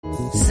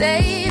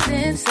Saved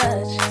in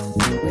such.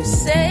 We're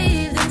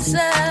saved in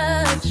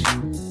such.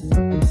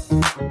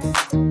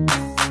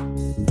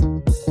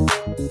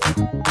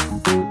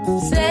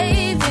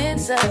 Saved in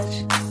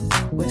such.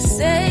 We're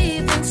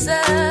saved in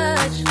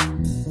such.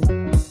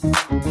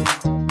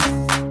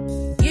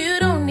 You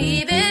don't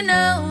even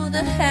know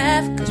the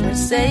half, cause we're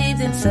saved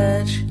in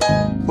such.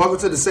 Welcome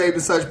to the Saved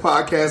in Such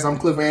podcast. I'm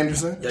Cliff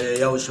Anderson.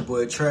 Yo, it's your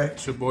boy Trey.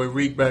 It's your boy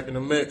Reek back in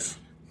the mix.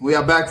 We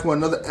are back for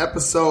another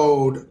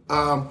episode.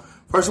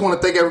 First, I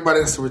want to thank everybody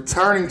that's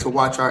returning to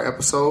watch our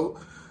episode,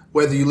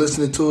 whether you're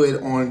listening to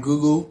it on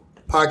Google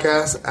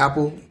Podcasts,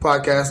 Apple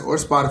Podcasts, or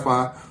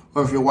Spotify,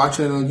 or if you're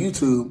watching it on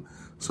YouTube.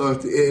 So,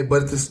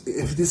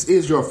 if this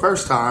is your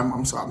first time,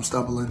 I'm sorry, I'm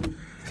stumbling.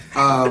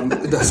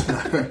 It doesn't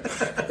matter.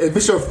 If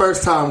it's your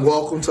first time,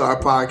 welcome to our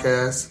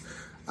podcast.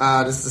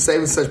 This is the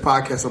Saved in Such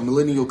podcast, a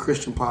millennial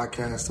Christian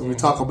podcast, and we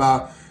talk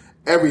about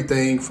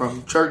everything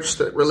from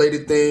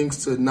church-related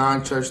things to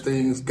non-church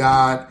things,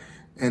 God,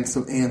 and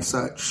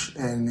such.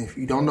 And if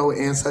you don't know what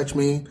and such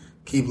mean,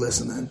 keep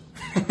listening.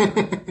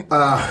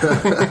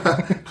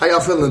 How y'all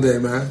feeling today,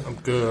 man? I'm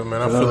good,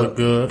 man. I'm feeling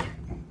good.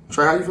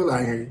 Trey, how you feeling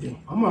out here, G?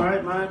 I'm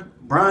alright, man.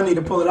 Brian need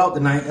to pull it out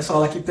tonight. That's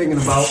all I keep thinking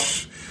about.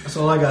 That's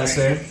all I gotta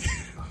say.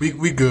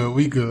 We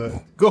good.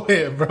 Go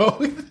ahead, bro.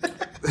 You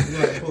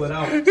gotta pull it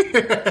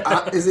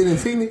out. Is it in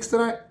Phoenix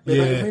tonight?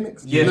 Yeah. In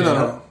Phoenix? Yeah.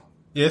 No.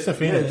 Yeah, it's in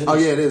Phoenix. Oh,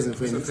 yeah, it is in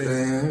Phoenix.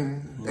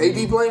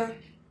 AD playing?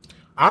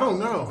 I don't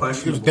know.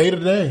 It was day to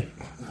day.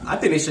 I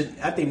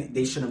think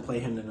they shouldn't play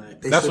him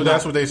tonight. That's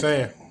what they're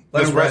saying.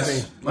 Let him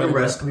rest. Let him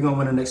rest. We're gonna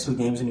win the next 2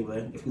 games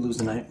anyway. If we lose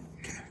tonight.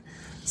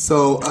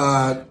 So,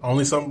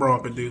 only something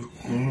Bron could do.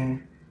 Mm-hmm.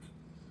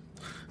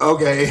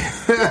 Okay.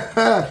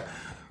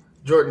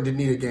 Jordan didn't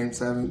need a game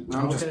 7.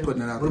 I'm just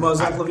putting it out What there. about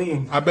Zach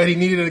LaVine? I bet he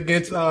needed it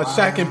against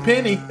Shaq and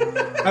Penny.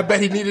 I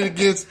bet he needed it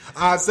against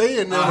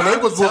Isaiah and them when they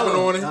was whooping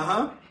on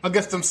him.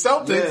 Against them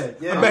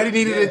Celtics. Yeah. I bet he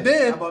needed it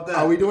then. How about that?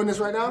 Are we doing this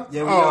right now?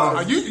 Yeah, we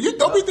are. You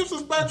don't be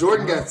disrespectful.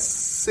 Jordan got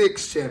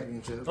 6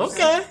 championships.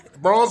 Okay.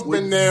 Bron's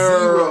With been there.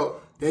 0.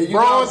 There you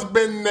Bron's go.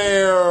 been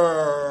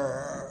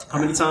there. How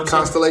many times?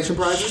 Constellation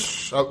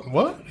prizes?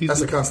 What?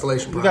 That's a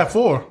constellation prize. We got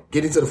 4.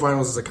 Getting to the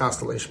finals is a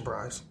constellation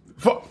prize.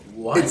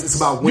 What? It's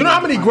about winning. You know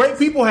how many the great finals.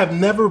 people have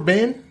never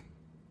been?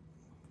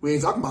 We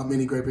ain't talking about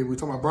many great people. We're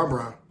talking about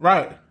Bron.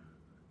 Right.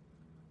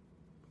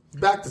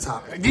 Back to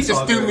topic. He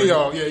just threw me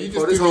off. Yeah, you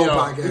just this threw me whole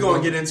off. podcast. We're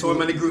gonna get into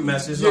him in the group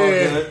message. All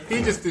Yeah, good.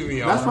 he just threw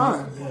me off. That's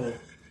fine. Yeah.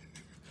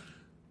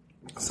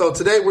 So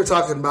today we're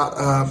talking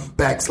about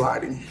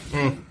backsliding.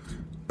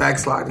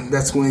 Backsliding.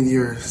 That's when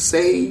you're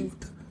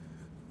saved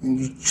and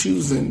you're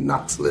choosing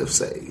not to live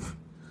saved.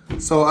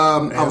 So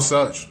And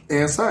such.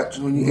 And such.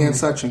 When you and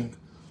suching.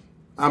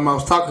 I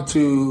was talking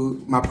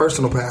to my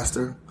personal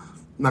pastor. I'm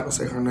not gonna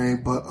say her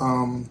name, but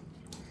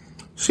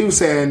she was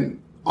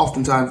saying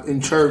oftentimes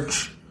in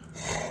church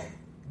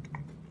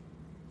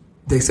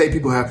they say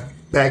people have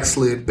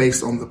backslid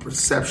based on the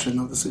perception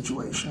of the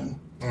situation.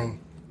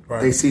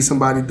 Right. They see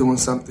somebody doing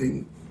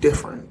something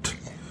different,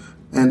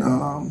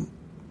 and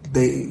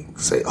they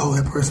say, "Oh,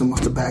 that person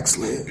must have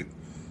backslid."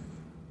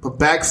 But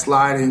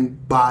backsliding,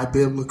 by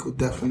biblical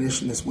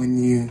definition, is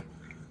when you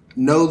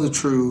know the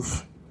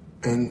truth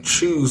and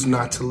choose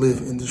not to live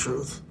in the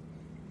truth.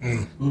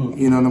 You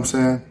know what I'm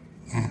saying?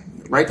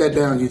 Write that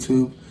down,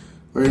 YouTube,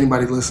 or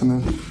anybody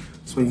listening.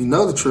 So when you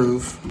know the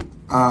truth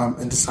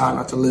and decide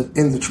not to live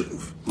in the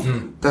truth,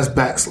 that's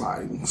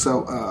backsliding.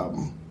 So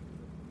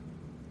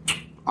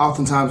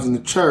oftentimes in the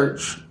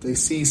church, they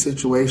see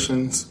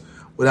situations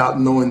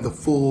without knowing the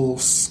full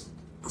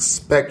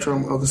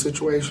spectrum of the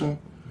situation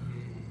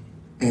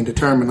and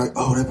determine, like,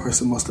 oh, that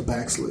person must have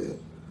backslid.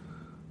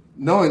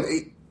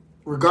 Knowing,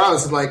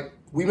 regardless, like,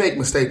 we make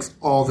mistakes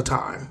all the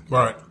time.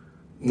 Right.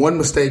 1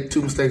 mistake,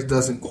 2 mistakes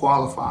doesn't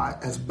qualify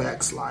as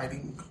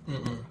backsliding.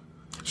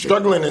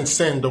 Struggling in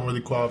sin don't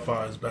really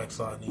qualify as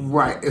backsliding.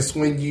 Right. It's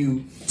when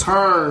you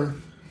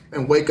turn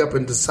and wake up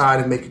and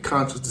decide and make a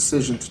conscious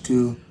decision to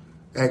do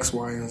X,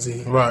 Y, and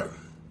Z. Right.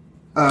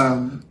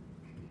 I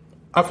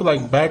feel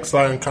like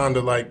backsliding kind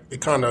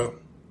of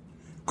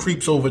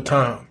creeps over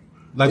time.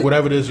 Like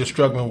whatever it is you're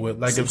struggling with.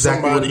 Like if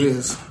exactly what it somebody,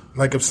 is.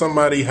 like if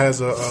somebody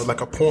has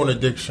a porn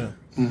addiction,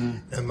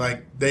 and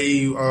like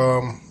they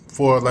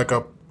for like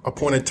a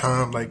point in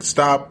time like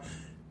stop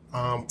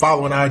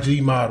following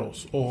IG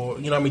models, or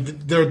you know what I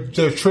mean,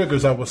 they're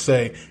triggers, I would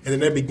say, and then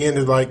they begin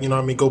to like, you know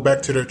what I mean, go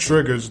back to their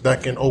triggers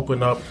that can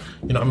open up,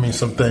 you know what I mean,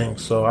 some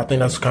things. So I think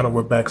that's kind of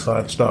where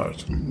backslide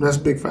starts. That's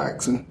big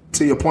facts. And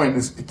to your point,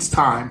 it's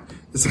time.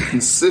 It's a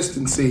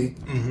consistency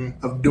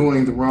of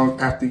doing the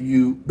wrong after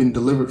you've been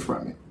delivered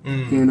from it.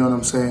 You know what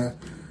I'm saying?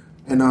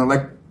 And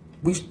like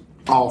we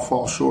all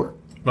fall short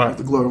of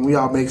the glory. We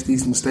all make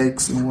these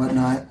mistakes and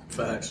whatnot.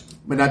 Facts.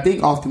 But I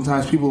think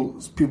oftentimes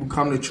people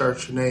come to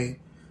church and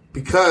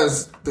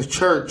because the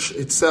church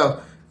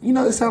itself, you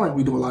know, it sounds like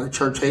we do a lot of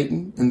church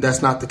hating, and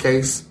that's not the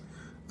case.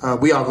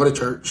 We all go to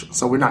church,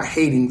 so we're not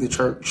hating the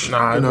church. You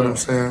know what I'm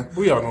saying?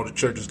 We all know the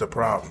church is the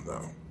problem,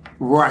 though.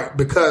 Right,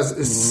 because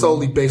it's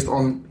solely based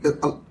on,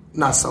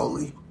 not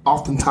solely,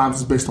 oftentimes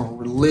is based on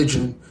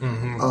religion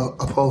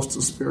opposed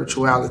to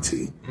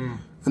spirituality.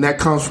 And that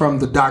comes from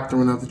the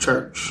doctrine of the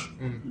church.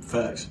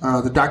 Facts.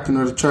 The doctrine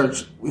of the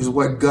church is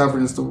what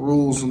governs the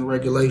rules and the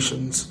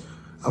regulations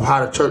of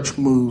how the church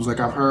moves. Like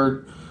I've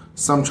heard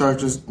some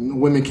churches,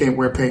 women can't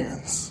wear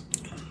pants.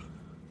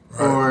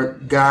 Right. Or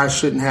guys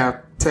shouldn't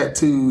have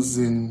tattoos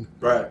and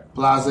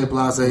blase.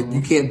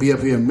 You can't be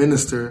up here and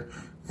minister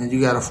and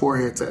you got a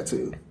forehead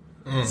tattoo.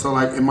 So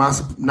like, am I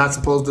not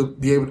supposed to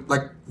be able to,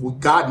 like, will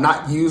God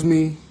not use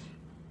me?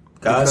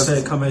 God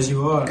said, come as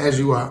you are. As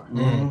you are.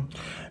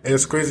 And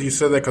it's crazy you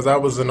said that because I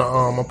was in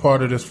a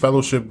part of this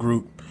fellowship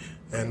group,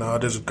 and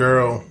this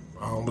girl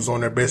was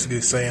on there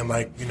basically saying,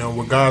 like, you know,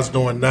 what God's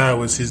doing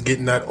now is he's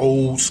getting that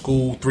old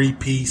school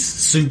 3-piece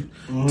suit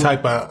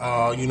type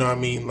of, you know what I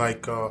mean,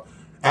 like,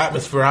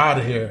 atmosphere out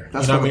of here.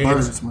 That's you know what what I mean?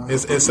 burns, man.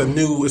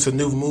 It's a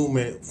new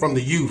movement from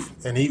the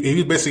youth, and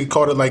he basically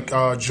called it like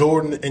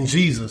Jordan and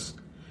Jesus.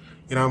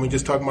 You know what I mean?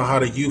 Just talking about how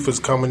the youth is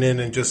coming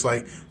in and just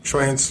like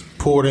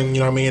transporting,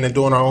 you know what I mean, and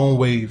doing our own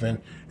wave. And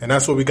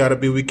that's what we got to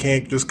be. We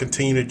can't just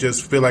continue to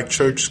just feel like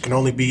church can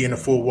only be in the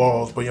four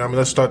walls. But, you know what I mean,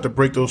 let's start to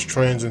break those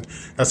trends, and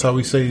that's how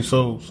we save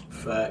souls.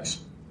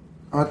 Facts.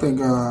 I think,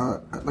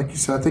 like you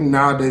said, I think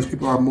nowadays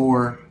people are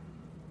more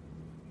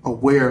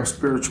aware of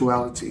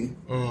spirituality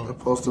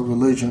opposed to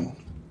religion.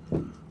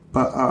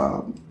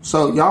 But,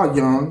 so y'all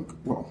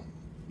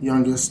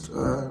youngest,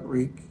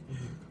 Reek.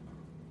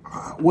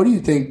 What do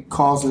you think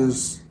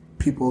causes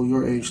people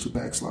your age to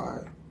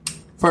backslide?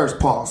 First,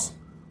 pause.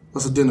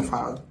 Let's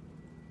identify it.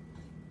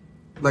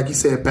 Like you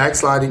said,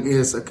 backsliding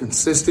is a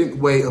consistent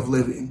way of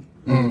living.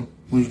 When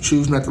you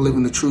choose not to live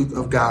in the truth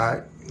of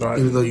God,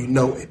 even though you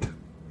know it.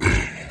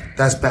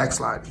 That's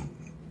backsliding.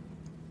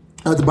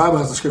 The Bible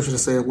has a scripture to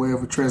say the way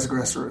of a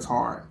transgressor is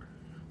hard.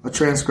 A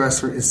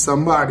transgressor is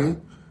somebody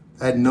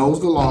that knows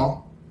the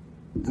law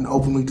and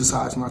openly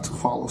decides not to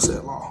follow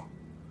said law.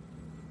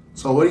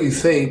 So what do you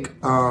think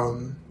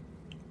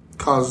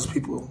causes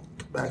people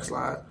to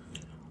backslide?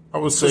 I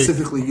would say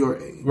specifically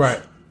your age. Right.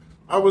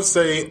 I would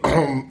say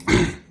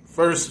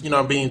first, you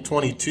know, being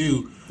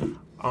 22,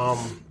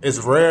 it's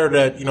rare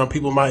that, you know,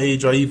 people my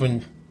age are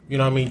even, you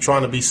know what I mean,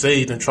 trying to be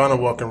saved and trying to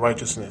walk in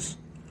righteousness.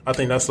 I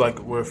think that's like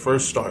where it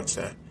first starts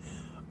at.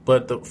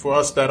 But for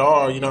us that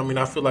are, you know what I mean,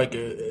 I feel like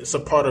it's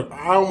a part of,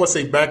 I don't want to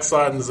say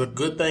backsliding is a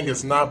good thing,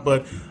 it's not,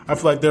 but I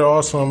feel like there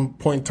are some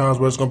point in times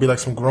where it's going to be like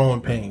some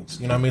growing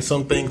pains. You know what I mean?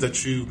 Some things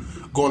that you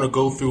going to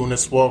go through in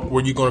this walk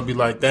where you're going to be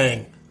like,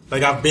 dang,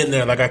 like I've been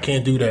there, like I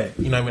can't do that.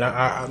 You know what I mean?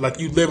 I like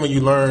you live and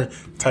you learn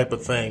type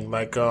of thing.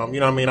 Like, you know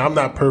what I mean? I'm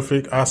not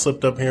perfect. I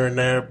slipped up here and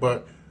there,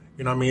 but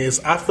you know what I mean?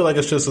 I feel like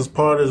it's just as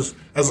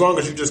long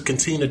as you just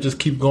continue to just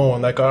keep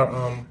going. Like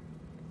our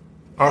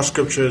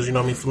scriptures, you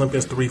know what I mean?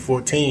 Philippians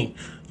 3:14.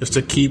 Just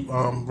to keep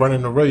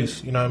running the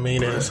race, you know what I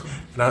mean, and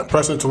not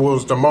pressing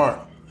towards the mark.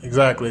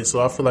 Exactly.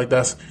 So I feel like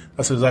that's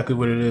exactly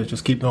what it is.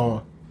 Just keep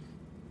going.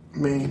 I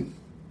mean,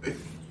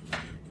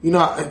 you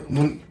know,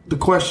 when the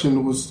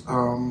question was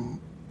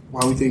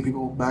why we think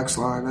people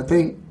backslide, I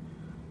think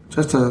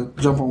just to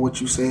jump on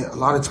what you said, a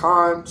lot of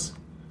times,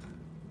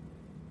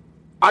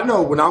 I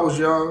know when I was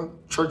young,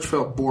 church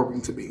felt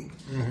boring to me,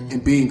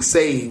 and being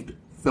saved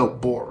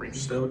felt boring.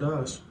 Still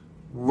does.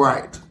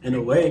 Right. In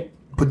a way.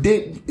 But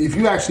then, if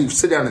you actually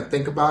sit down and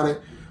think about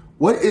it,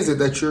 what is it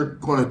that you're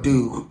going to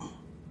do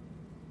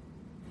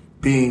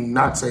being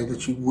not saved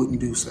that you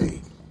wouldn't do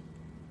saved?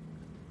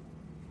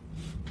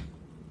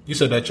 You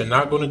said that you're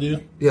not going to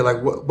do? Yeah,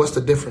 like what's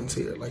the difference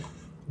here? Like,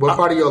 what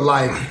part of your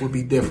life would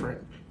be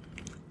different?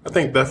 I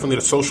think definitely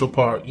the social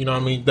part. You know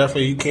what I mean?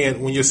 Definitely you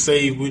can't, when you're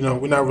saved, you know,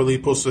 we're not really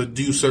supposed to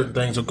do certain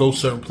things or go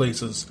certain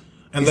places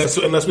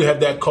unless we have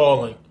that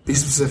calling. Be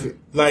specific.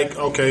 Like,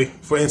 okay,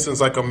 for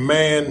instance, like a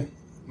man...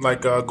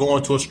 like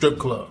going to a strip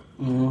club.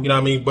 You know what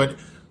I mean? But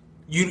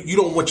you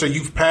don't want your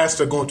youth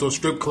pastor going to a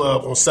strip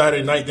club on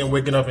Saturday night, then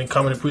waking up and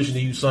coming and preaching to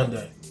you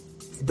Sunday.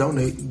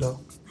 Donate, though.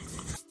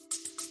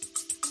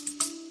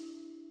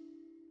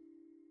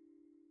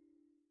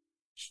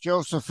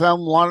 Joseph M.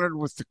 Leonard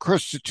with the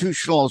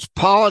Constitutionalist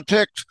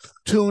Politics.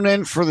 Tune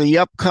in for the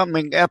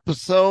upcoming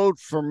episode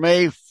for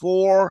May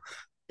 4.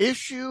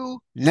 Issue,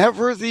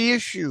 Never the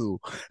Issue,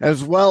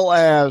 as well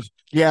as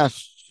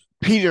guests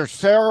Peter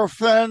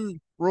Seraphin,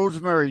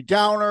 Rosemary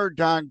Downer,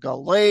 Don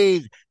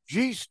Gallade,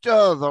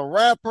 Gista the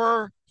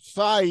Rapper,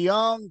 Cy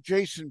Young,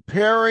 Jason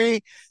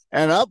Perry,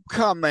 and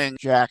upcoming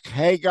Jack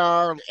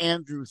Hagar,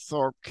 Andrew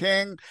Thorpe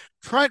King,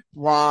 Trent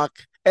Rock,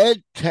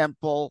 Ed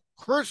Temple,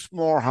 Chris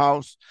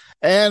Morehouse,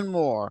 and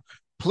more.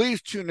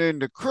 Please tune in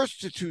to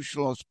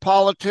Constitutionalist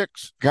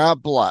Politics.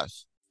 God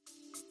bless.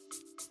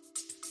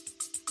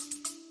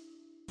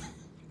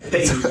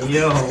 Hey,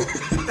 yo.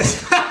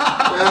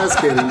 Just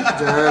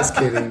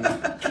kidding.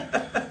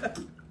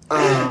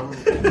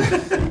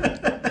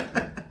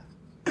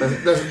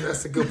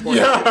 That's a good point.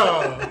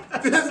 Yeah,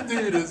 this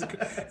dude is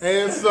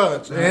and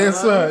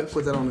such.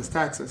 Put that on his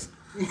taxes.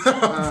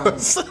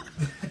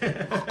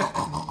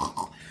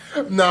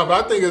 No,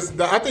 but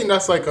I think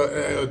that's like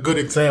a good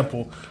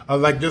example.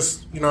 Like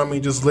just, you know what I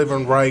mean, just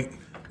living right,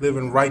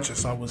 living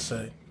righteous, I would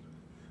say.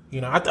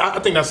 You know, I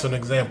think that's an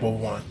example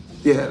of one.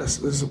 Yeah, this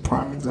is a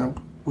prime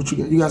example. What you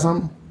got? You got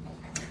something?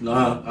 No,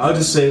 I'll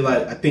just say,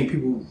 like, I think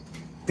people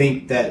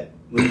think that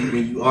when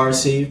you are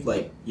saved,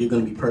 like, you're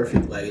gonna be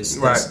perfect. Like,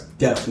 that's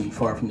definitely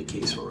far from the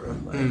case for real.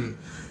 Like,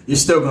 you're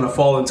still gonna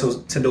fall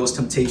into those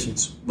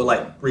temptations, but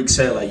like Rick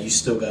said, like, you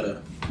still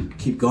gotta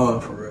keep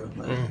going for real.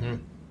 Like,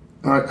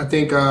 All right, I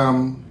think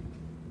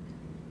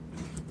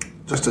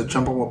just to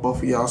jump on what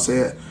both of y'all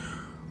said,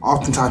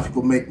 oftentimes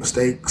people make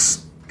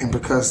mistakes, and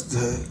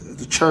because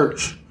the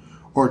church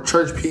or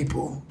church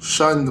people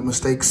shun the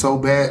mistake so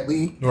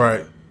badly,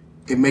 Right.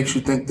 it makes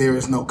you think there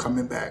is no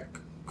coming back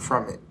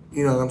from it.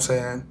 You know what I'm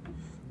saying?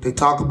 They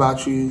talk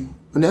about you,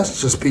 and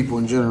that's just people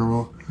in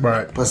general,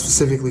 Right. but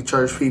specifically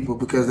church people,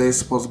 because they're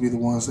supposed to be the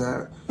ones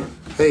that,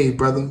 hey,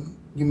 brother,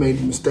 you made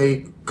a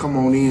mistake. Come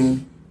on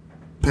in,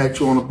 pat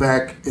you on the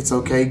back. It's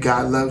okay.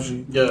 God loves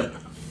you. yeah,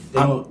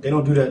 they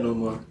don't do that no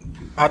more.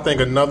 I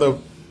think another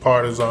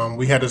part is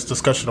we had this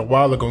discussion a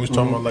while ago. We was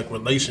talking about like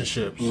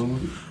relationships,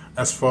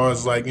 as far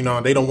as like, you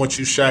know, they don't want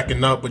you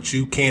shacking up, but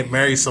you can't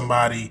marry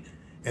somebody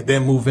and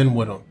then move in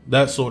with them,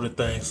 that sort of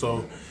thing.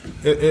 So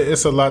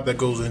it's a lot that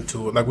goes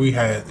into it. Like we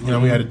had, you know,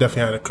 we had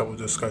definitely had a couple of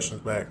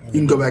discussions back. You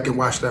can go back and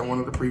watch that one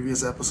of the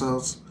previous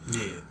episodes.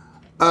 Yeah.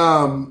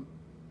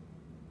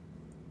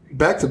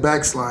 Back to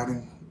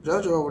backsliding.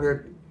 Judge over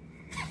there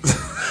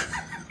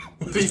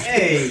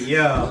Hey,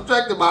 yo,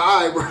 distracted my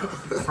eye, bro.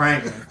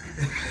 Franklin.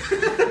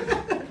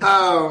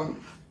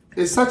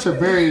 It's such a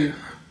very,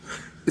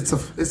 it's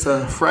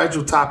a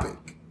fragile topic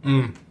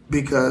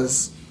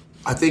because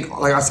I think,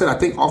 like I said, I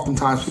think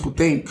oftentimes people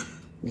think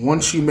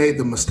once you made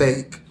the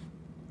mistake,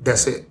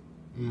 that's it.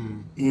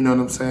 You know what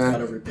I'm saying?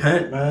 Gotta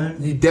repent,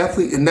 man. You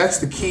definitely, and that's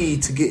the key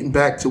to getting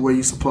back to where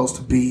you're supposed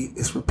to be.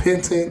 It's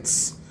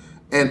repentance,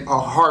 and a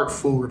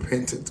heartful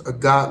repentance, a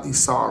godly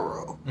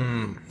sorrow.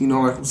 You know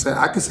what I'm saying?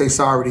 I could say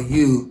sorry to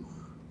you,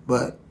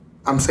 but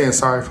I'm saying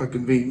sorry for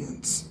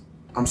convenience.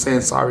 I'm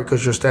saying sorry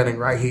because you're standing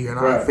right here and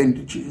I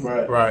offended you.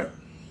 Right.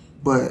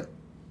 But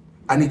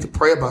I need to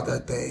pray about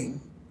that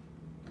thing.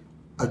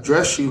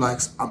 Address you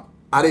like,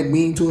 I didn't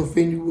mean to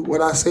offend you with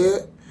what I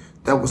said.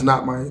 That was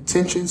not my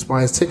intentions.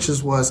 My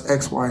intentions was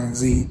X, Y, and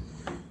Z.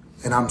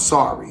 And I'm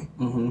sorry.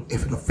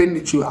 If it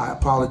offended you, I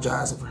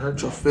apologize. If it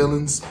hurt your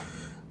feelings,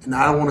 and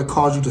I don't want to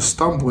cause you to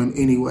stumble in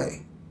any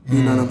way.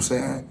 You know what I'm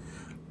saying?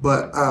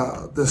 But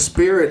the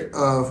spirit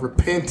of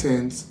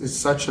repentance is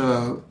such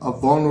a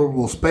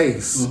vulnerable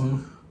space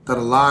that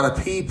a lot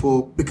of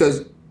people,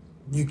 because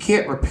you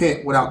can't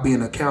repent without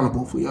being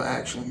accountable for your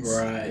actions.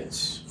 Right.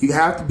 You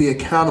have to be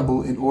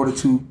accountable in order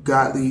to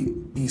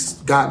be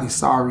godly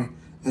sorry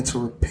and to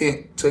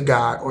repent to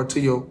God or to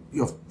your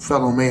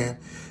fellow man.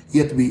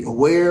 You have to be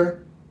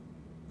aware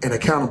and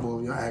accountable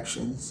of your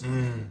actions.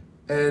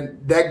 And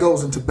that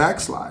goes into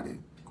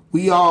backsliding.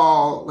 We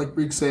all, like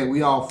Rick said,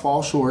 we all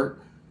fall short.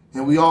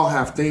 And we all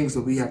have things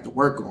that we have to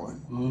work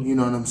on. You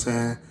know what I'm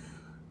saying?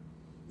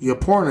 Your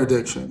porn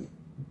addiction,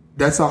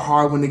 that's a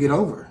hard one to get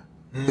over.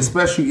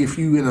 Especially if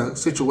you in a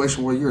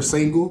situation where you're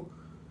single,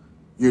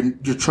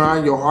 you're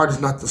trying your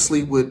hardest not to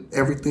sleep with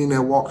everything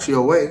that walks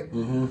your way.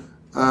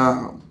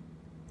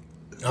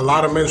 A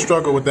lot of men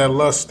struggle with that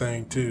lust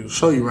thing too.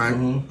 Show you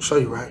right. Show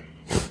you right.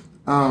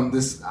 I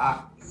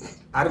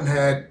done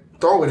had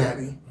throw it at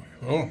me.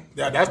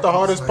 Yeah, that's the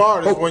hardest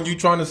part is when you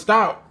trying to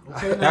stop.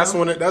 That's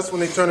when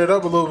they turn it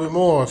up a little bit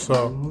more.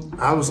 So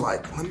I was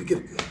like, let me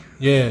get.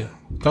 Yeah,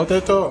 don't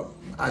they talk?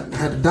 I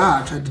had to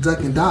dodge. I had to duck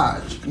and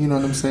dodge. You know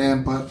what I'm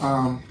saying? But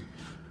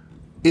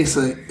it's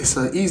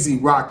a easy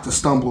rock to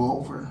stumble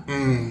over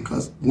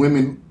because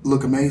women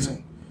look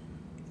amazing.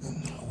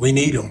 We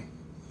need them.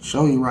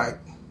 Show you right.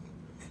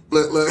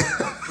 Look.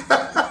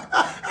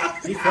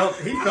 He felt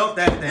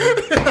that thing.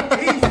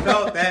 He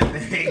felt that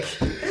thing.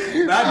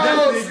 But I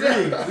definitely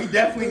agree. We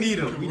definitely need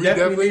him. We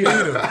definitely need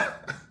them.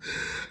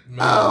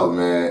 Oh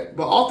man!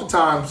 But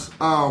oftentimes,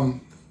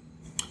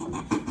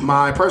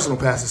 my personal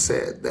pastor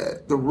said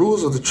that the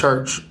rules of the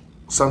church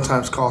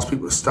sometimes cause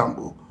people to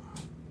stumble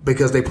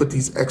because they put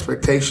these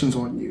expectations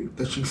on you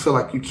that you feel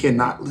like you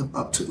cannot live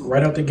up to.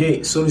 Right out the gate,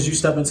 as soon as you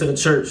step into the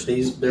church,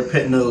 they're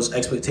putting those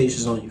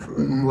expectations on you for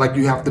real. Like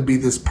you have to be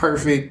this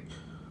perfect,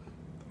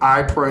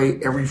 I pray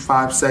every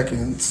 5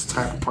 seconds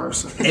type of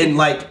person. And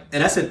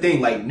that's the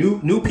thing. Like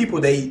new people,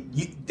 they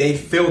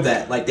feel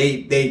that. Like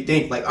they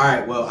think like, all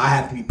right, well, I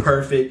have to be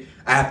perfect.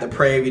 I have to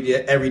pray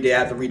every day. I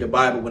have to read the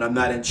Bible when I'm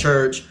not in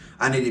church.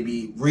 I need to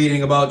be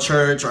reading about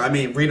church, or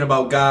reading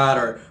about God,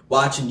 or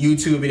watching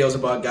YouTube videos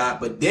about God.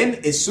 But then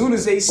as soon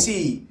as they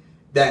see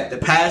that the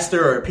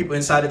pastor or people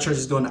inside the church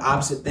is doing the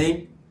opposite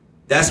thing,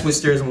 that's what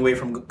steers them away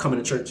from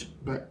coming to church.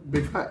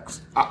 Big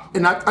facts.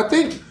 I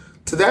think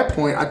to that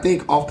point, I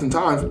think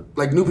oftentimes,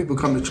 like new people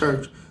come to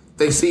church,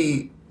 they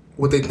see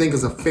what they think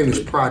is a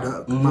finished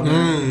product.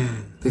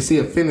 They see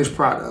a finished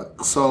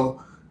product.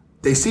 So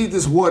they see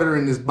this water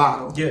in this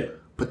bottle. Yeah.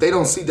 But they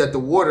don't see that the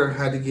water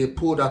had to get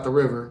pulled out the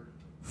river,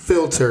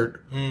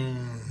 filtered,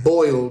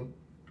 boiled,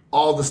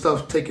 all the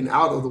stuff taken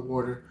out of the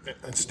water,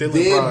 and still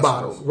then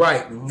bottled.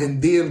 Right.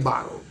 And then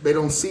bottled. They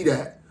don't see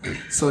that.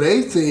 So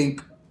they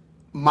think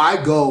my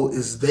goal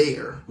is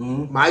there.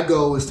 My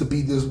goal is to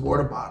be this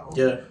water bottle.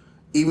 Yeah.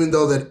 Even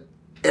though that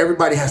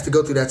everybody has to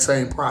go through that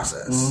same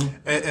process.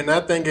 And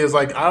that thing is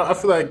like, I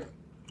feel like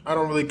I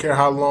don't really care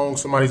how long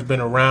somebody's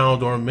been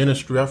around or in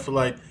ministry. I feel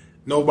like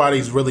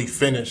nobody's really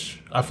finished.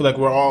 I feel like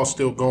we're all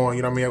still going.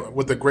 You know what I mean?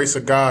 With the grace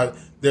of God,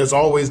 there's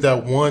always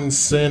that one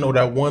sin or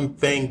that one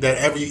thing that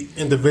every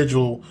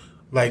individual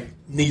like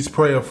needs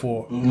prayer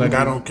for. Like,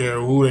 I don't care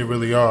who they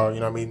really are. You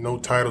know what I mean? No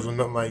titles or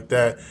nothing like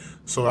that.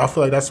 So I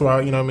feel like that's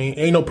why, you know what I mean?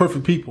 Ain't no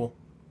perfect people.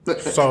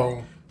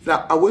 So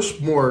now, I wish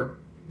more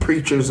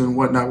preachers and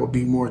whatnot would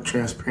be more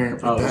transparent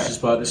with I was that. just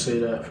about to say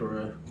that for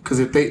real. Because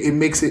it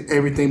makes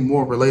everything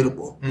more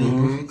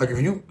relatable. Like,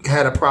 if you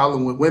had a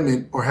problem with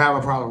women or have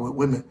a problem with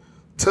women,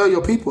 tell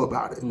your people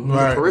about it,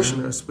 your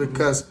parishioners,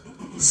 because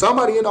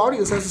somebody in the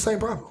audience has the same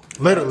problem.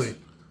 literally.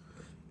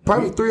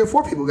 Probably 3 or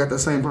 4 people got that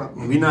same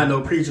problem. We're not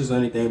no preachers or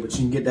anything, but you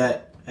can get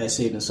that at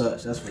Saved and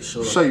Such. That's for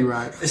sure. Show you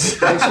right. Make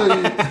sure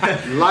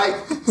you like,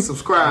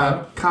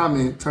 subscribe,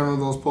 comment, turn on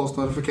those post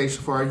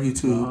notifications for our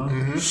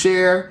YouTube.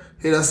 Share,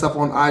 hit us up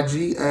on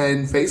IG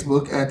and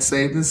Facebook at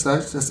Saved and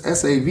Such. That's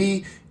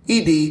SAVED,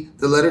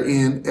 the letter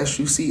N,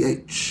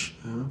 SUCH,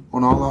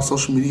 on all our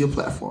social media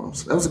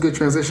platforms. That was a good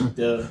transition.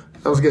 Yeah.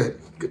 That was good.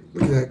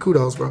 Look at that.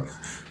 Kudos, bro.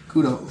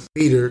 Kudos.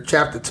 Peter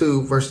chapter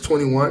 2, verse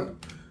 21,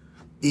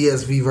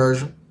 ESV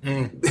version.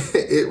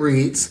 It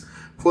reads,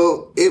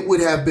 "Well, it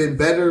would have been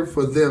better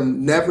for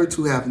them never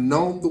to have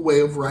known the way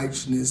of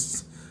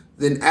righteousness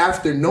than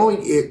after knowing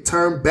it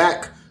turn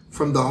back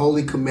from the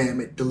holy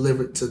commandment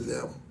delivered to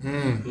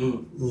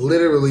them."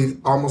 Literally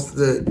almost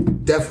the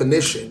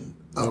definition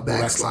of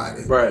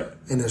backsliding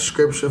in a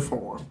scripture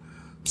form.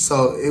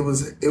 So it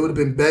would have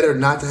been better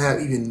not to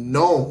have even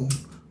known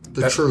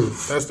the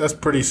truth. That's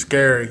pretty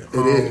scary.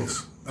 It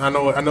is. I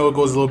know it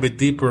goes a little bit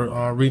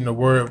deeper reading the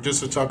word,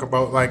 just to talk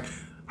about like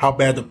how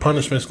bad the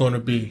punishment's going to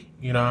be.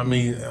 You know what I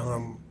mean?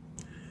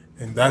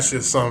 And that's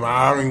just something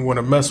I don't even want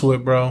to mess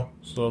with, bro.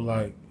 So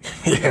like,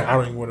 yeah, I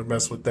don't even want to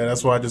mess with that.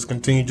 That's why I just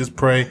continue, just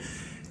pray.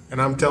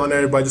 And I'm telling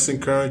everybody, just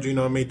encourage you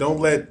know what I mean?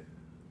 Don't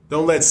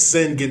let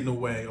sin get in the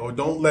way, or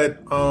don't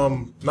let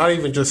not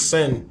even just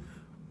sin,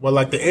 but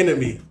like the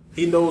enemy.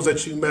 He knows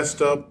that you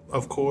messed up,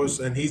 of course,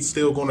 and he's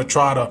still going to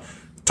try to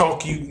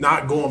talk you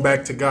not going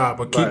back to God,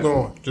 but keep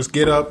going. Just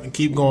get up and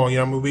keep going. You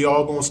know what I mean? We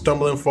all going to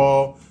stumble and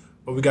fall,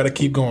 but we got to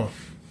keep going.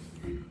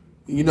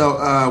 You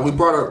know, we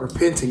brought up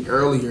repenting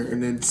earlier,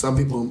 and then some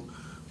people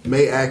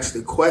may ask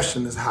the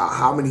question is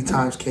how many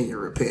times can you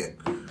repent?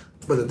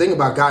 But the thing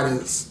about God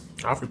is,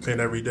 I repent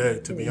every day,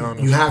 to be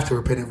honest. You have to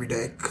repent every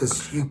day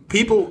because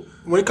people,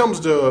 when it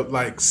comes to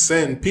like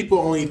sin, people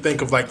only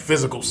think of like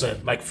physical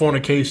sin, like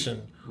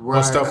fornication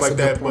or stuff like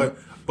that.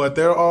 But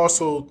there are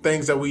also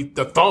things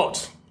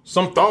that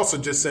some thoughts are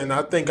just sin.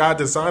 I think God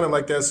designed it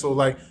like that,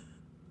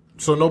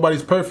 so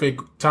nobody's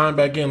perfect. Time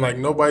back in, like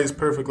nobody's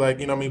perfect.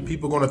 Like, you know what I mean?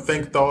 People going to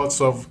think thoughts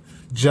of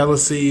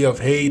jealousy, of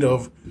hate,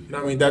 of, you know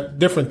what I mean? That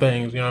different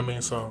things, you know what I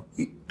mean? So.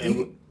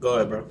 Go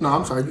ahead, bro. No,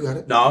 I'm sorry, you got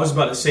it. No, I was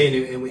about to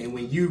say, and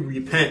when you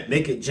repent,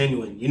 make it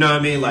genuine. You know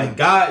what I mean? Like,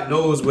 God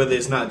knows whether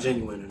it's not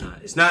genuine or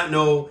not. It's not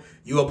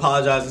you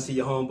apologizing to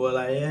your homeboy,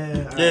 like,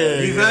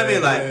 you feel me?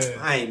 Like,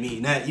 I ain't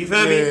mean that. You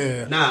feel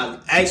me? Nah,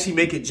 actually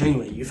make it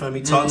genuine. You feel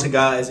me? Talk to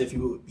God as if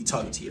you would be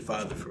talking to your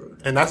father for real.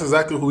 And that's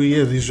exactly who he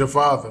is. He's your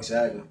father.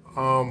 Exactly.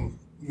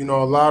 You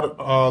know,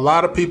 a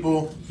lot of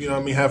people, you know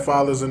what I mean, have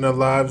fathers in their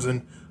lives,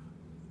 and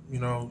you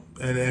know,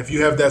 and if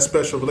you have that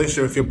special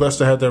relationship, if you're blessed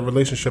to have that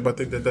relationship, I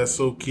think that's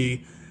so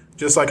key.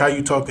 Just like how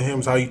you talk to him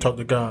is how you talk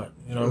to God.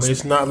 You know what I mean?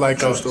 It's not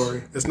like a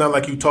story. It's not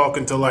like you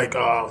talking to like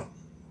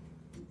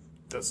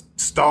the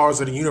stars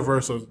of the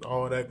universe or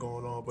all that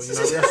going on. But you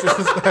know,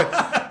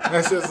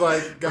 that's just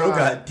like God. Bro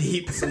got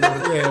deep.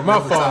 Yeah, my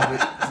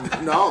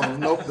fault.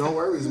 No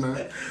worries,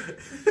 man.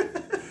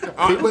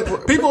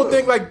 People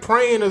think like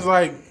praying is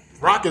like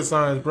rocket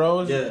science, bro.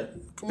 It's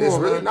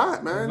really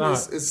not, man.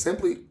 It's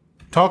simply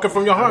talking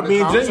from your heart,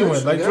 being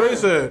genuine, like Dre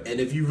said. And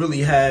if you really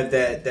have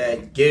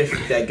that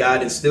gift that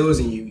God instills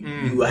in you,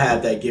 you will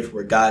have that gift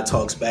where God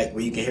talks back,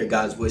 where you can hear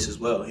God's voice as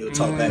well. He'll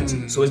talk back to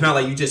you. So it's not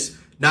like you just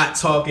not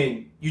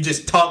talking, you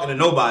just talking to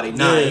nobody.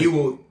 Nah, he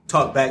will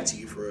talk back to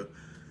you for real.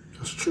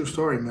 That's a true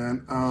story,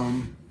 man.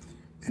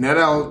 And that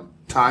all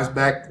ties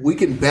back. We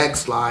can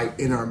backslide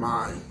in our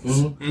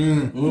minds.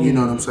 You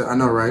know what I'm saying? I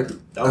know, right?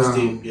 That was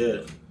deep,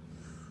 yeah.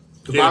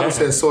 The Bible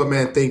says, so a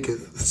man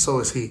thinketh, so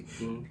is he.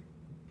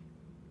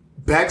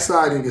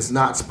 Backsliding is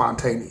not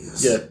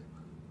spontaneous. Yeah.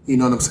 You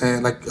know what I'm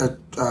saying? Like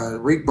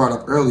Rick brought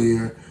up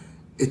earlier,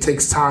 it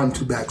takes time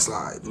to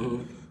backslide.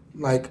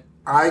 Like,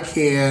 I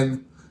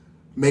can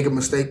make a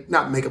mistake,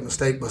 not make a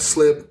mistake, but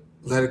slip,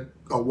 let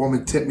a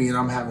woman tempt me and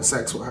I'm having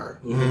sex with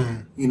her.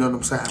 You know what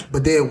I'm saying?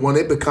 But then when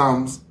it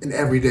becomes an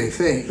everyday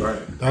thing,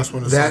 that's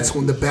when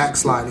the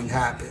backsliding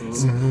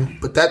happens.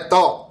 But that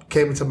thought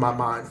came into my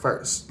mind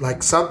first.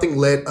 Like, something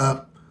led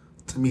up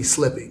to me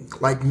slipping.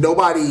 Like,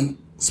 nobody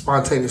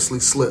spontaneously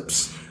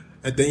slips.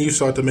 And then you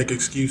start to make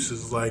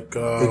excuses like...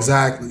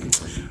 exactly.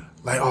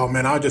 like, oh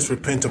man, I'll just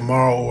repent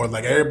tomorrow, or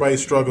like everybody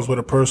struggles with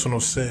a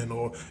personal sin,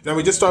 or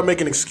just start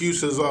making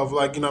excuses of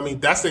like, that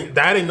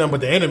ain't nothing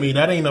but the enemy.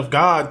 That ain't of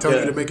God telling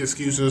you to make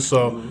excuses.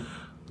 So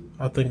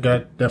I think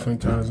that definitely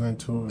ties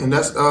into it. And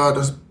that's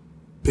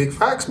big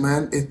facts,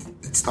 man.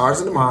 It starts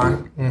in the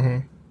mind. Mm-hmm.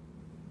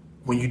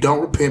 When you don't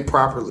repent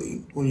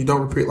properly, when you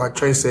don't repent, like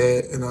Trey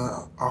said, in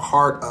a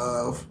heart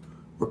of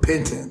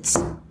repentance,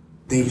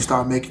 then you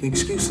start making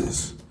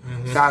excuses.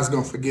 Mm-hmm. God's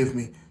gonna forgive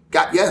me.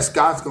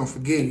 God's gonna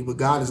forgive you, but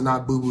God is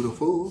not Boo Boo the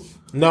Fool.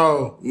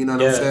 No, you know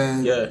what I'm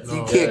saying? Yeah,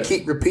 you can't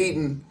keep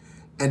repeating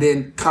and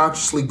then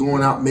consciously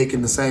going out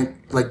making the same,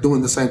 like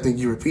doing the same thing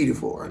you repeated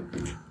for.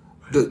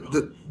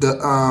 The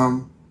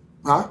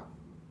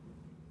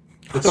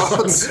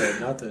thoughts.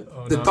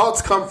 The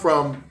thoughts come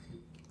from,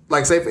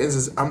 like, say for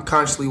instance, I'm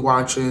constantly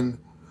watching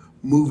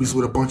movies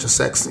with a bunch of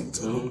sex scenes.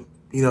 Mm-hmm.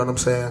 You know what I'm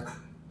saying?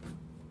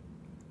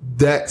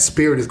 That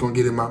spirit is gonna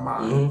get in my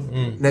mind.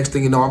 Mm-hmm. Next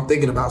thing you know, I'm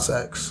thinking about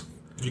sex.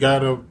 You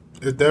gotta.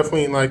 It's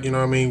definitely like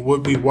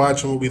what we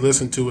watch and what we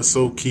listen to is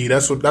so key.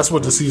 That's what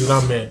the season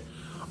I'm in.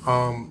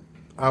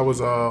 I was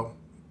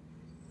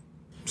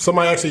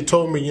somebody actually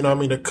told me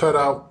to cut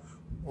out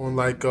on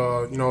like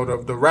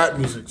the rap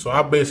music. So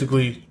I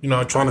basically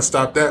trying to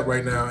stop that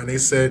right now. And they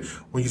said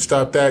when you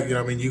stop that,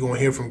 you're gonna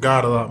hear from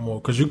God a lot more,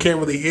 because you can't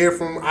really hear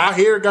from. I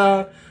hear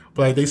God,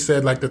 but like they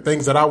said, like the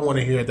things that I want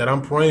to hear that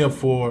I'm praying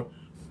for,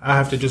 I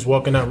have to just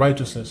walk in that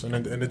righteousness, and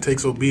it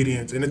takes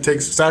obedience, and it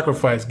takes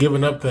sacrifice,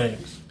 giving up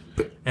things,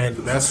 and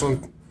that's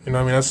some,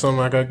 that's something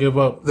I gotta give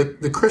up.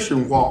 The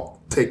Christian walk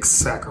takes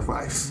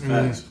sacrifice,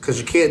 because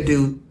you can't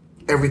do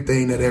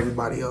everything that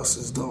everybody else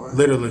is doing.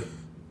 Literally,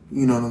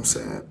 you know what I'm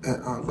saying.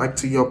 And, like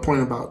to your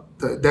point about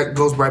that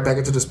goes right back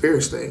into the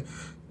spirit state.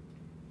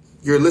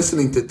 You're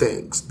listening to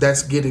things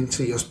that's getting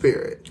to your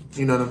spirit.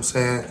 You know what I'm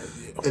saying,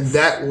 and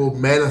that will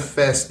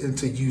manifest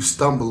into you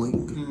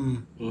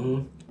stumbling.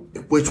 Mm-hmm.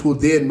 Which will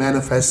then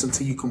manifest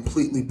into you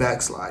completely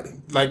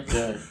backsliding. Like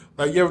you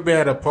ever been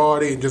at a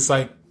party and just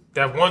like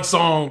that one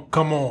song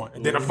come on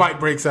and then a fight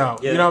breaks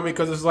out? Yeah. You know what I mean?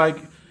 Because it's like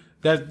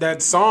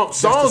that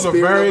songs are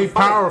very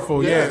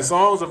powerful. Yeah,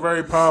 songs are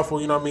very powerful.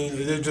 You know what I mean?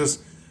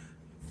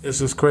 It's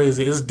just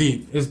crazy. It's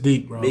deep. It's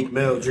deep, bro. Big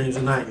Mel, Dreams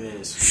and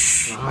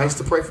Nightmares. I used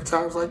to pray for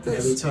times like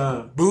this. Every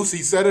time.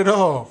 Boosie set it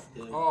off.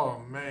 Yeah.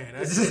 Oh man,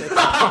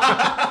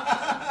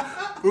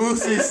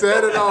 Boosie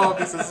set it off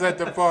just to set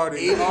the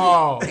party.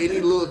 Any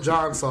Lil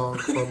Jon song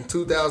from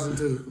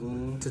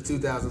 2002 to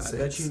 2006. I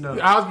bet you know.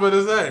 I was about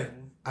to say.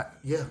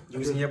 Yeah. You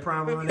was in your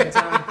prime around that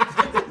time?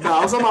 No,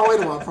 I was on my way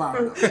to my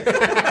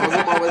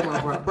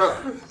prime. Bro,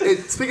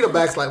 speaking of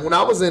backslide, when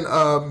I was in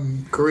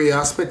Korea,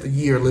 I spent a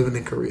year living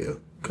in Korea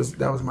because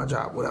that was my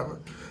job,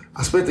 whatever.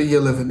 I spent a year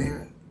living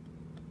there.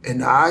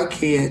 And I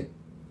can't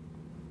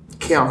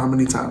count how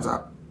many times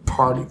I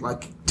partied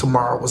like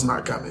tomorrow was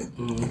not coming.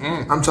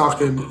 Mm-hmm. I'm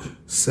talking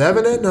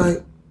 7 at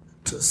night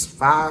to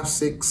 5,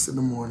 6 in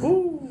the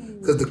morning.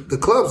 Because the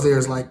clubs there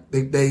is like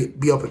they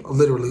be open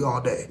literally all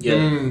day. Yeah.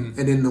 And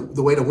then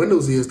the way the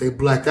windows is, they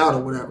black out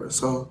or whatever,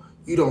 so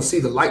you don't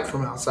see the light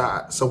from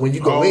outside. So when you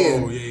go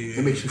in,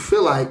 it makes you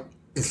feel like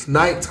it's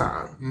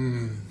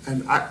nighttime.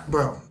 And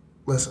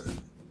listen,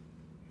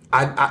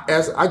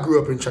 I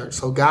grew up in church,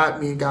 so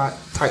me and God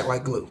tight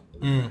like glue.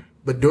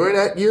 But during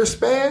that year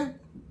span,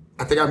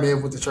 I think I may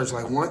have went to church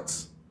like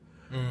once.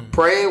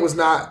 Praying was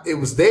not, it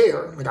was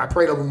there. Like I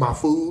prayed over my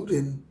food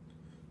and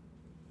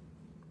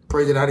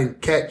prayed that I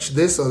didn't catch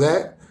this or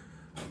that.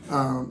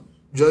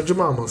 Judge your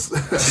mamas.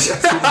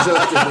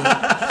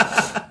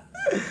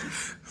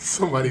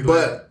 Somebody.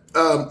 But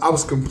I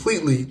was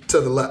completely to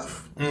the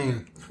left.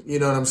 You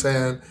know what I'm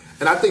saying?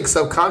 And I think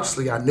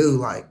subconsciously I knew,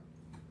 like,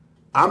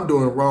 I'm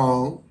doing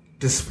wrong.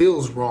 This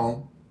feels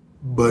wrong,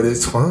 but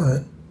it's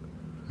fine.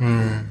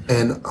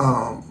 And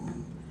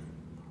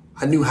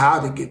I knew how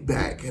to get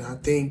back. And I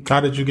think...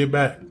 How did you get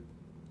back?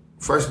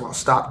 First of all,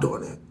 stop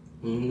doing it.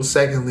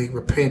 Secondly,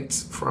 repent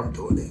from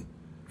doing it.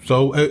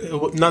 So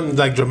nothing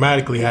like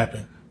dramatically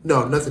happened?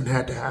 No, nothing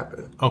had to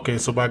happen. Okay,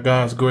 so by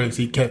God's grace,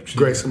 He kept you.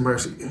 Grace and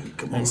mercy.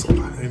 Come on,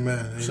 somebody.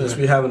 Amen. Since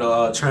we having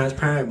a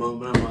transparent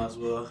moment, I might as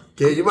well.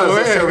 Yeah, you might as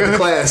well share with the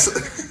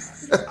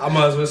class. I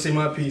might as well say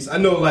my piece. I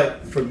know,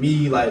 like, for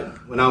me, like,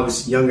 when I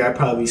was younger, I'd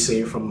probably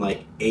say from,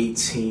 like,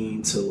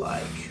 18 to,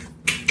 like,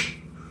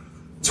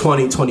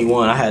 20,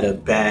 21, I had a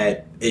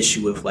bad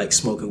issue with, like,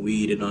 smoking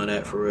weed and all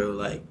that, for real,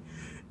 like.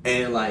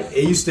 And, like,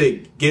 it used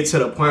to get to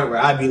the point where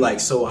I'd be,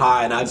 like, so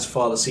high and I'd just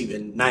fall asleep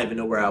and not even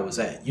know where I was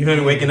at. You know what I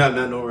mean? Waking up,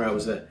 not know where I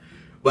was at.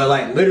 But,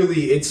 like,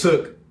 literally, it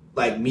took,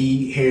 like,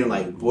 me hearing,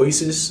 like,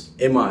 voices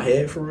in my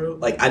head, for real.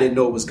 Like, I didn't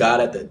know it was God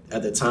at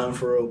the time,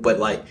 for real. But,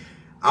 like,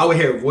 I would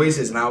hear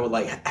voices and I would,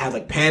 like, have,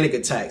 like, panic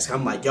attacks.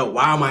 I'm like, yo,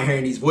 why am I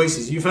hearing these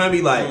voices? You feel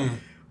me? Like,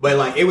 but,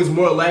 like, it was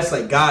more or less,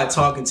 like, God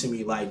talking to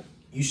me, like,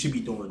 you should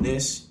be doing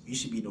this. You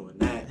should be doing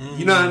that.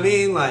 You know what I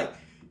mean? Like,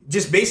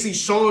 just basically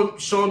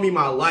showing me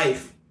my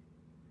life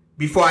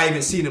before I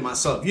even seen it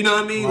myself. You know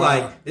what I mean? Wow.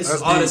 Like, this That's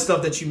is all deep. the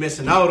stuff that you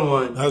missing out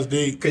on. That's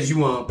deep. Because you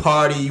want to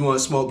party, you want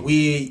to smoke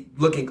weed,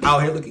 looking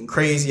out here looking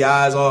crazy,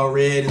 eyes all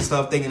red and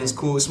stuff, thinking it's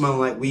cool, smelling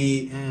like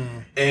weed.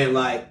 And,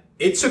 like,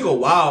 it took a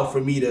while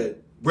for me to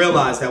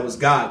realize that was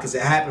God, because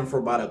it happened for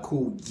about a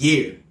cool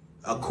year.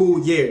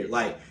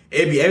 Like,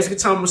 it'd be every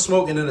time I'm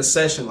smoking in a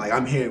session, like,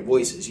 I'm hearing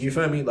voices. You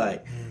feel me?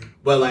 Like,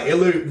 but, like, it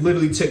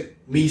literally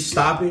took me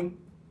stopping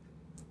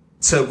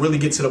to really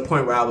get to the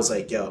point where I was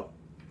like, yo,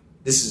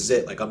 this is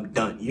it. Like, I'm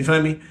done. You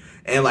feel me?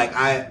 And, like,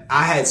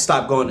 I had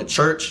stopped going to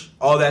church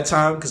all that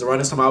time, because around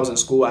this time I was in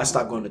school, I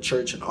stopped going to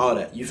church and all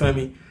that. You feel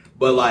me?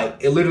 But, like,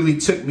 it literally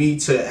took me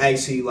to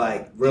actually,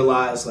 like,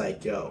 realize,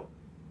 like, yo,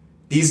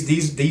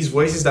 these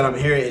voices that I'm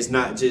hearing is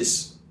not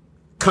just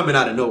coming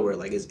out of nowhere.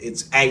 Like,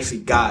 it's actually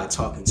God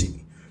talking to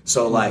me.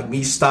 So, like,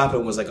 me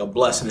stopping was, like, a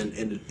blessing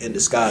in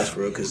disguise,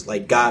 for real, because,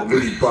 like, God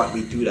really brought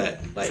me through that.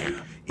 Like,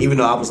 even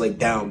though I was, like,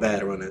 down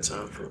bad around that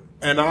time, for real.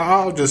 And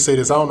I'll just say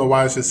this. I don't know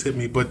why it just hit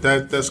me, but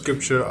that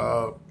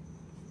scripture,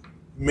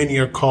 many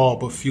are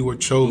called, but few are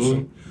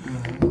chosen.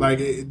 Like,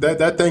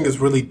 that thing is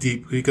really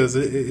deep, because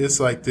it's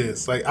like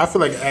this. Like, I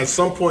feel like at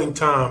some point in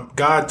time,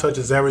 God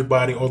touches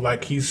everybody, or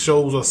like he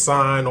shows a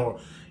sign, or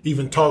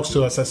even talks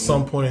to us at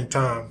some point in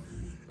time.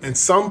 And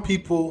some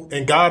people,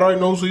 and God already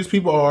knows who these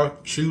people are,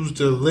 choose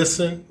to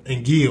listen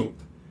and yield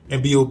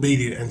and be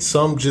obedient. And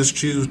some just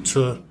choose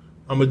to,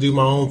 I'm going to do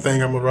my own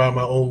thing. I'm going to ride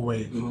my own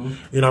way. You know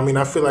what I mean?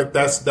 I feel like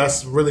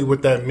that's really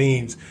what that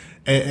means.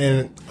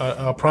 And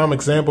a prime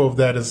example of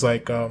that is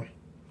like,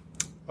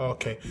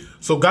 okay.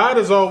 So God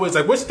is always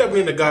like, we're stepping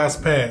into God's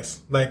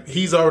past. Like,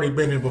 he's already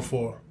been here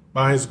before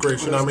by his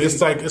grace. You know what I mean?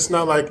 It's like, it's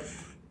not like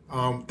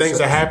things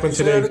that happen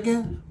Say that today.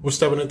 again? We're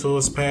stepping into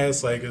his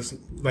past. Like, it's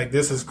like,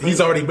 he's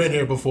already been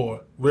here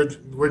before.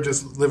 We're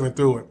just living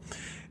through it.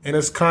 And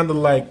it's kind of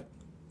like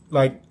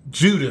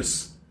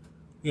Judas.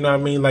 You know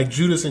what I mean? Like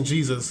Judas and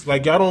Jesus.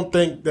 Like, y'all don't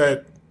think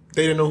that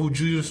they didn't know who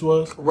Judas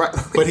was? Right.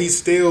 But he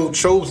still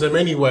chose them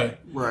anyway.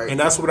 Right. And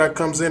that's where that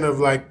comes in of,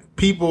 like,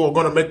 people are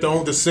going to make their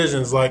own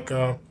decisions. Like, you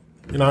know,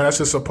 that's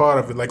just a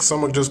part of it. Like,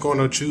 some are just going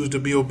to choose to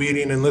be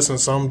obedient and listen.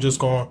 Some just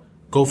going to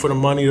go for the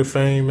money, the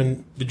fame,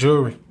 and the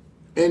jewelry.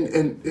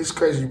 And it's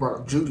crazy you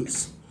brought up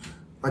Judas.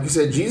 Like you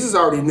said, Jesus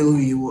already knew who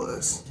he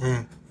was.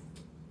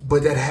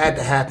 But that had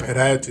to happen. It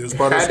had to. It's It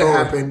part of the had to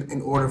story. happen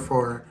in order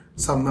for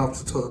something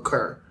else to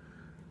occur.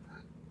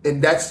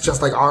 And that's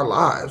just like our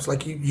lives.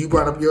 Like you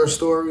brought up your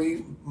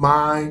story,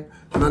 mine,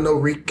 and I know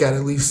Reek got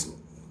at least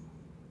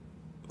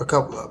a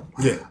couple of them.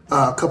 Yeah.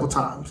 A couple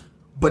times.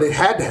 But it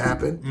had to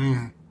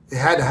happen. It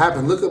had to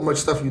happen. Look at much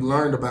stuff you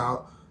learned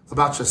about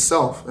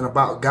yourself and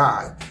about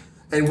God.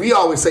 And we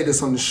always say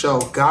this on the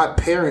show, God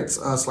parents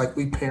us like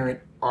we parent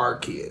our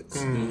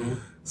kids.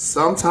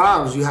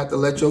 Sometimes you have to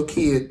let your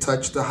kid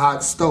touch the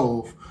hot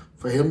stove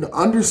for him to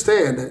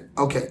understand that,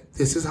 okay,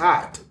 this is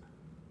hot.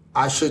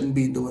 I shouldn't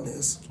be doing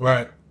this.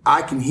 Right.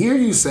 I can hear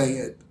you say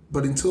it,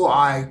 but until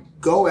I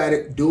go at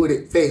it, do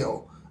it,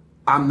 fail,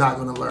 I'm not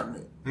going to learn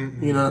it.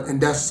 You know,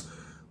 and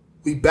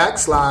we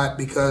backslide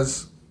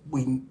because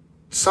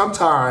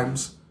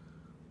sometimes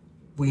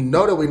we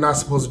know that we're not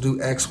supposed to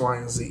do X, Y,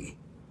 and Z,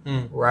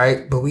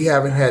 right? But we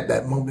haven't had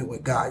that moment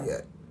with God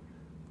yet.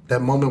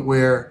 That moment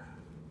where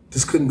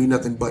this couldn't be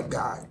nothing but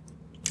God.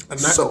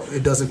 So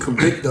it doesn't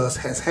convict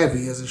us as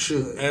heavy as it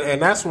should.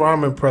 And that's where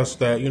I'm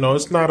impressed at. You know,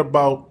 it's not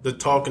about the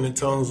talking in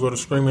tongues or the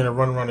screaming and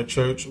running around the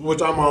church,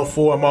 which I'm all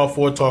for. I'm all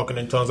for talking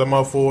in tongues. I'm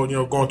all for, you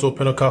know, going to a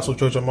Pentecostal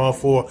church. I'm all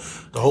for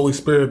the Holy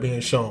Spirit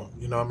being shown.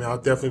 You know what I mean? I'll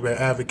definitely be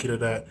an advocate of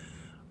that.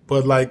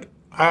 But, like,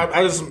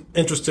 I just am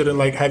interested in,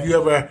 like, have you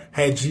ever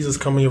had Jesus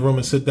come in your room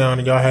and sit down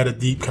and y'all had a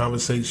deep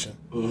conversation?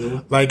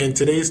 Like, in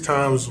today's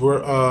times,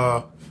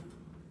 we're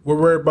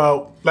worried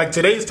about, like,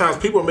 today's times,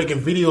 people are making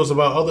videos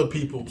about other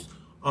people's.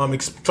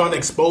 Trying to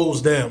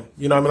expose them.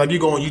 You know what I mean? Like, you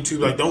go on YouTube,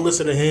 like, don't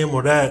listen to him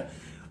or that.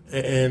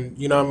 And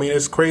you know what I mean?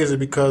 It's crazy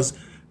because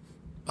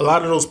a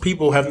lot of those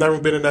people have never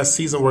been in that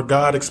season where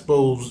God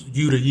exposed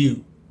you to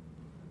you.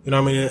 You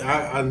know what I mean?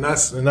 And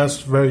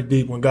that's very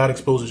deep when God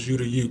exposes you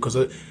to you. Because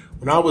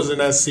when I was in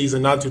that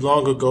season not too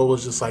long ago, it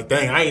was just like,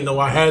 dang, I didn't know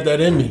I had that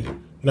in me. You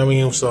know what I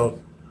mean?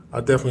 So I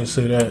definitely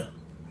say that.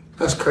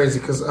 That's crazy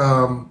because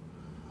I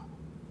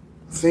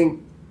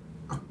think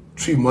a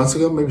few months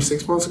ago, maybe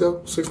 6 months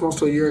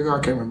to a year ago, I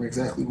can't remember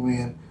exactly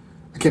when,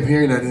 I kept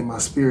hearing that in my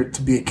spirit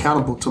to be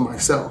accountable to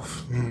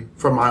myself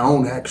for my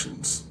own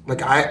actions.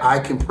 Like, I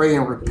can pray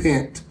and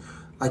repent.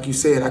 Like you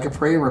said, I can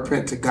pray and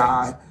repent to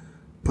God.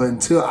 But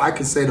until I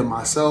can say to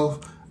myself,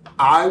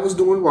 I was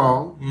doing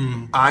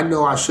wrong. I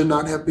know I should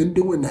not have been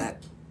doing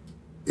that.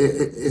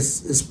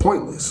 It's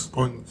pointless.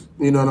 Pointless.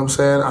 You know what I'm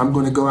saying? I'm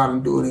going to go out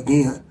and do it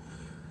again.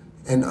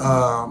 And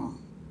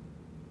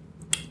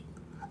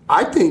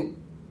I think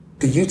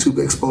the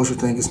YouTube exposure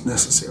thing is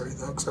necessary,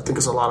 though, because I think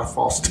it's a lot of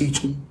false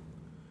teaching.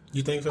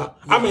 You think so?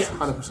 Yeah, I mean,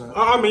 100%.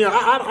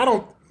 I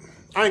don't.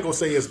 I ain't gonna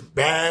say it's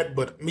bad,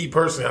 but me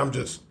personally, I'm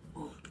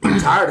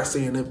tired of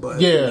seeing it,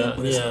 but Yeah,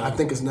 but yeah. I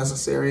think it's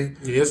necessary.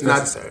 Yeah, it's And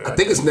necessary. I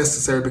think it's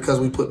necessary because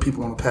we put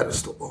people on a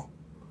pedestal.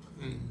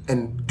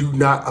 and do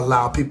not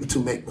allow people to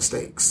make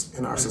mistakes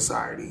in our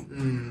society.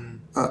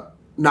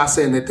 Not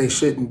saying that they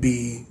shouldn't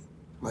be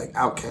like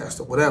outcast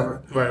or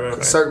whatever.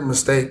 Right. Certain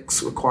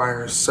mistakes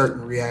require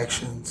certain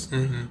reactions.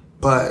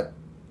 But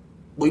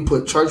we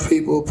put church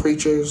people,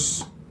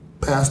 preachers,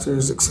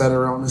 pastors,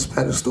 etc. on this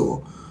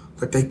pedestal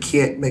that they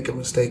can't make a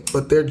mistake,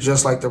 but they're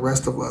just like the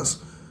rest of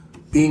us.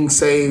 Being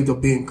saved or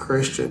being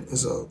Christian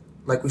is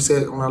like we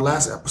said on our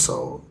last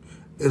episode,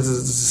 is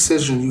a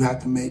decision you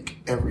have to make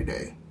every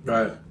day.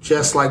 Right.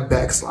 Just like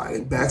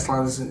backsliding.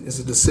 Backsliding is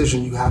a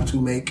decision you have to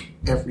make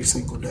every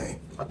single day.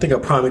 I think a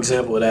prime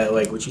example of that,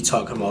 like what you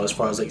talking about as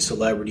far as like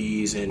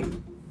celebrities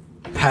and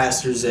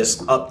pastors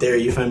that's up there,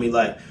 you feel me?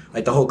 Like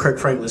the whole Kirk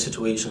Franklin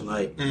situation,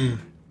 like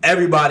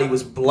everybody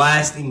was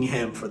blasting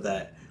him for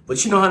that.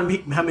 But you know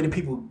how many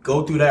people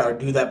go through that or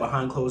do that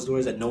behind closed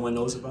doors that no one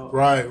knows about?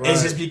 Right.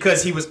 It's just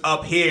because he was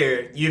up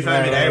here, you feel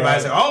me? That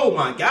everybody's like, oh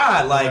my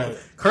God, like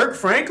Kirk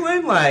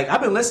Franklin, like I've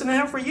been listening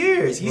to him for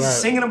years. He's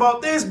singing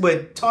about this,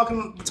 but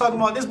talking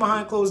about this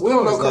behind closed doors. We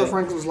don't know Kirk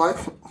Franklin's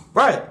life.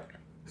 Right.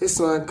 His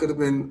son could have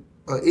been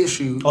an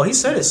issue. Oh, he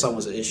said his son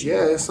was an issue.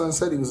 Yeah, his son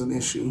said he was an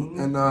issue.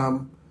 And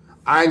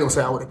I ain't gonna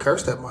say I would have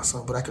cursed at my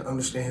son, but I can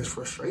understand his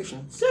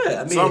frustrations.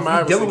 Yeah, I mean, if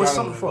you're dealing with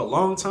something for a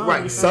long time.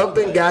 Right,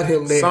 something got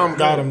him there. Some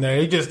got him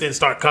there. He just didn't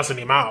start cussing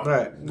him out.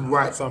 Right.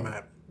 Something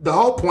happened. The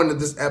whole point of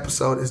this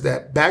episode is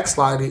that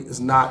backsliding is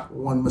not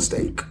one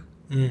mistake.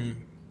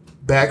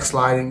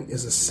 Backsliding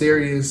is a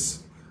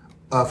series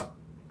of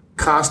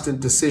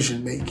constant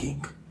decision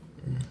making.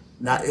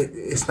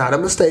 It's not a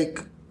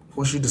mistake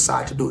once you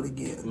decide to do it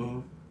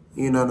again.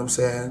 You know what I'm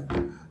saying?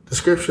 The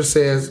scripture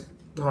says,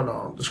 hold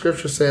on. The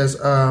scripture says,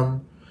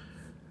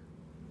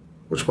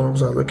 which one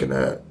was I looking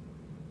at?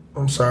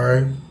 I'm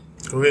sorry.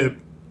 Go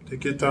ahead.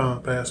 Take your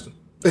time, Pastor.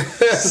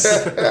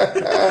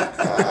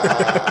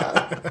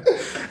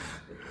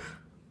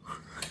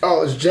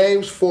 Oh, it's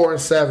James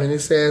 4:7. It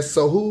says,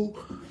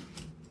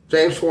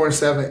 James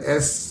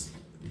 4:7,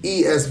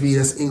 ESV,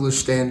 that's English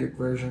Standard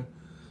Version.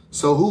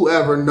 So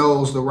whoever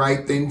knows the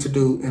right thing to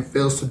do and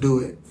fails to do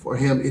it, for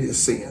him it is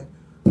sin.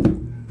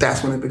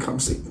 That's when it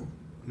becomes sin.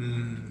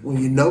 When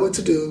you know what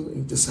to do,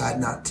 you decide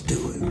not to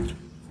do it.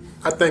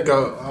 I think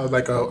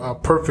a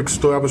perfect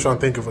story. I was trying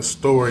to think of a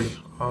story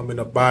in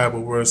the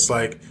Bible where it's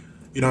like,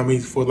 you know what I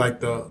mean, for like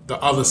the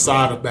other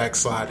side of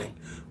backsliding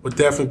would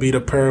definitely be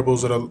the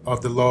parables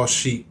of the lost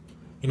sheep.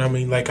 You know what I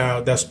mean, like how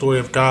that story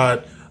of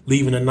God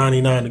leaving the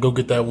 99 to go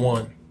get that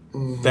one,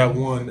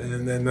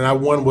 and then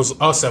that one was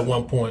us at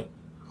one point.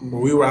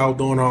 Where we were out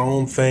doing our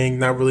own thing,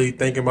 not really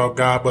thinking about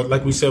God. But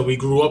like we said, we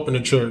grew up in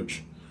the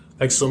church,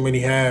 like so many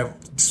have.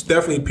 It's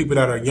definitely people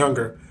that are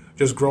younger,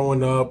 just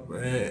growing up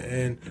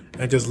and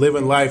just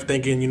living life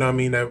thinking, you know what I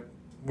mean, that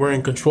we're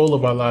in control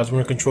of our lives,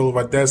 we're in control of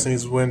our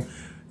destinies, when,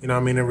 you know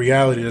what I mean, in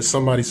reality, there's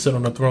somebody sitting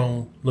on the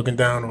throne looking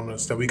down on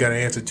us that we got to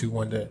answer to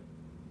one day.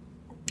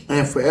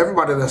 And for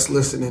everybody that's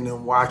listening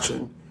and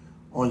watching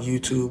on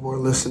YouTube or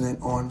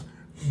listening on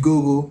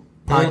Google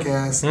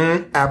Podcasts,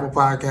 Apple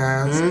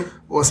Podcasts,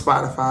 or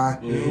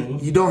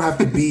Spotify, you don't have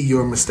to be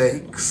your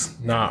mistakes.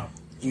 Nah.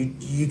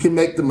 You can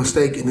make the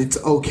mistake, and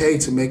it's okay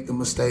to make the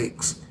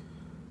mistakes.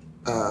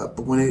 But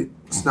when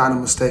it's not a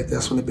mistake,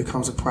 that's when it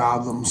becomes a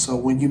problem. So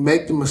when you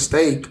make the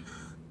mistake,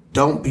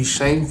 don't be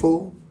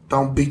shameful.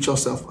 Don't beat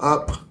yourself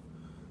up.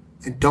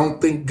 And don't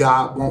think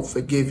God won't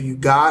forgive you.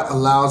 God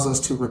allows us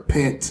to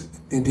repent,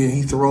 and then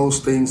he throws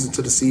things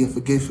into the sea of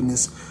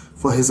forgiveness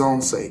for his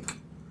own sake.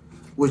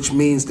 Which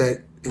means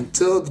that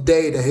until the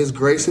day that his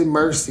grace and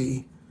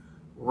mercy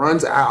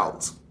runs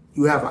out,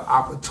 you have an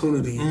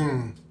opportunity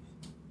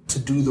to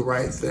do the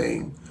right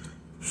thing,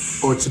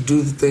 or to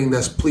do the thing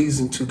that's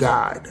pleasing to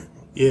God.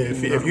 Yeah,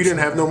 if you didn't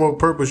have no more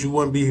purpose, you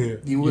wouldn't be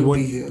here. You wouldn't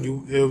be here.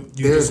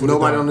 There's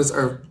nobody on this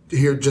earth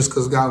here just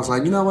because God was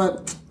like, you know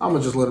what? I'm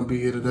going to just let him be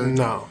here today.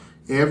 No.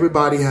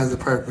 Everybody has a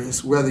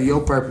purpose, whether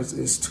your purpose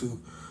is to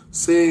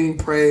sing,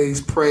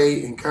 praise,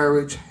 pray,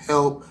 encourage,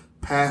 help,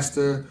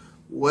 pastor,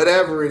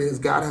 whatever it is.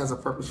 God has a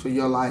purpose for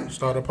your life.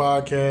 Start a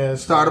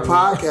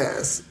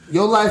podcast.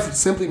 Your life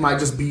simply might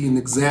just be an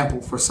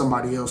example for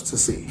somebody else to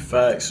see.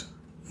 Facts.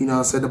 You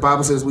know, the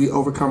Bible says we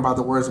overcome by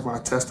the words of our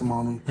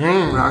testimony.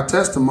 But our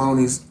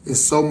testimonies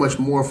is so much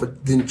more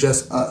than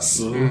just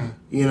us. You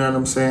know what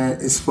I'm saying?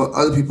 It's for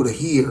other people to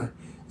hear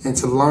and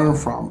to learn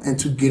from and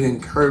to get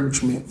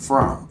encouragement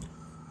from.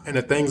 And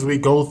the things we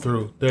go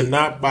through, they're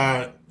not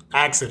by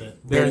accident.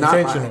 They're not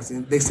intentional. by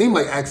accident. They seem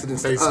like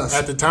accidents to us.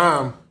 At the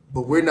time.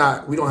 But we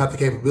don't have the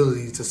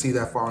capability to see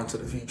that far into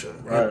the future.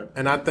 Right.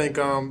 And I think,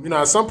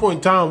 at some point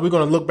in time, we're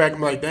going to look back and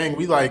be like, dang,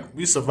 we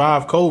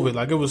survived COVID.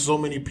 Like, it was so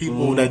many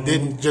people that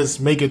didn't just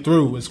make it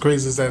through. As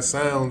crazy as that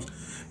sounds, you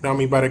know what I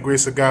mean? By the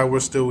grace of God, we're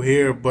still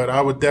here. But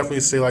I would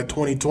definitely say, like,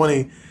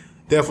 2020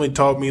 definitely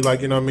taught me,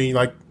 like, you know what I mean?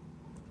 Like,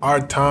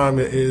 our time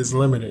is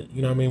limited.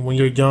 You know what I mean? When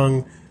you're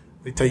young,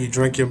 they tell you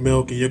drink your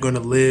milk and you're going to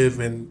live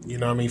and, you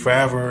know what I mean,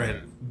 forever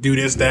and do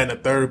this, that, and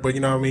the third. But,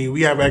 you know what I mean?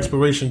 We have an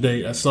expiration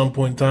date at some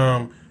point in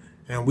time.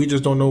 And we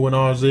just don't know when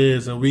ours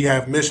is. And we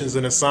have missions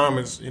and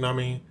assignments, you know what I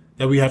mean,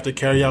 that we have to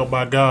carry out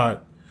by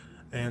God.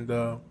 And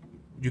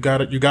You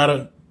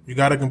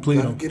gotta complete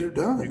them. Get it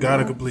done. You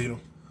gotta complete them.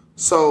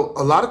 So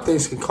a lot of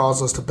things can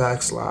cause us to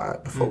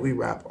backslide before we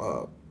wrap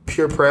up.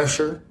 Peer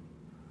pressure,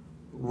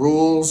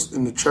 rules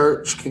in the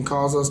church can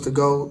cause us to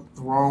go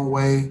the wrong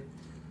way.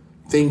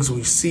 Things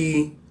we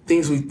see,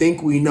 things we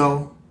think we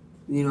know,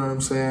 you know what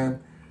I'm saying?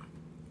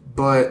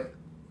 But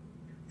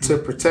to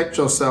protect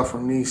yourself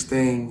from these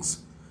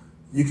things,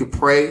 you could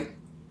pray,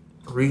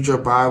 read your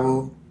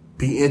Bible,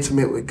 be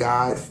intimate with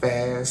God,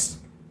 fast,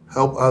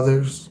 help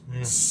others,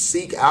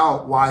 seek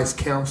out wise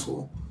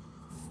counsel.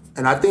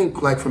 And I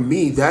think, like, for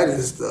me, that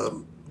is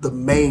the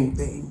main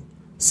thing,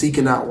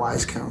 seeking out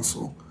wise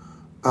counsel.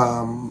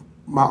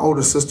 My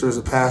older sister is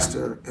a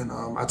pastor, and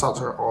I talk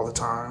to her all the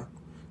time.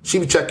 She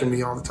be checking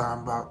me all the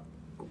time about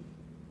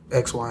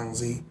X, Y, and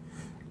Z.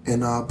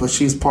 And but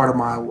she's part of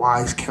my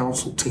wise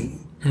counsel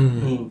team.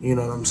 Mm-hmm. You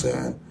know what I'm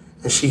saying?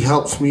 And she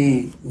helps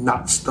me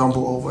not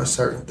stumble over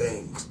certain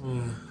things.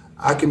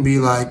 I can be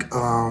like,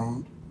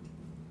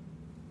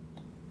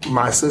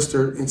 my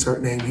sister,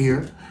 insert name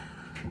here,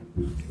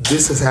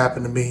 this has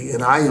happened to me,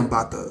 and I am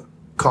about to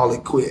call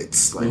it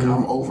quits. Like,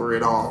 I'm over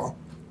it all.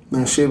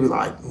 And she'll be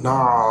like,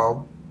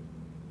 nah,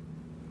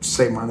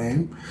 say my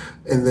name.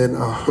 And then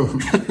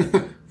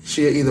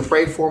she'll either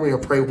pray for me or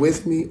pray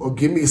with me or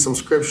give me some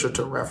scripture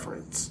to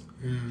reference.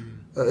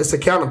 It's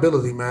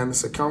accountability, man.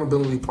 It's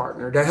accountability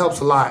partner. That helps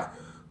a lot.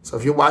 So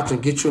if you're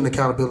watching, get you an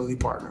accountability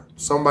partner.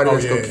 Somebody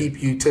that's going to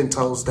keep you 10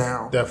 toes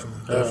down.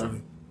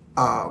 Definitely.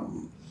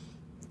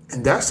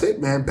 And that's it,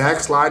 man.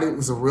 Backsliding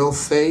is a real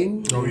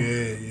thing. Oh,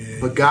 yeah.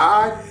 But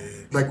God,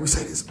 like we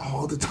say this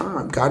all the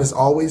time, God is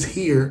always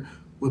here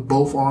with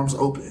both arms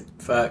open.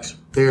 Facts.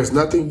 There's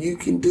nothing you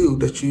can do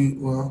that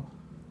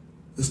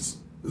it's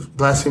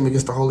blasphemy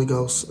against the Holy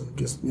Ghost.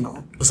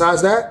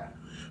 Besides that,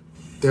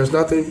 there's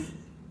nothing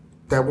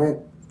that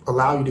won't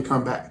allow you to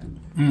come back.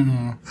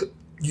 Mm-hmm.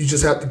 You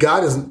just have to,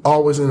 God is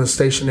always in a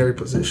stationary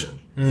position.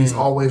 He's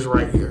always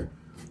right here.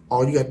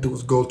 All you got to do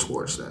is go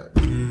towards that.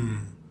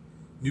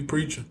 You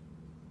preaching.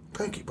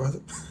 Thank you, brother.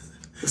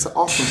 It's an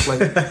offering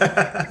plate.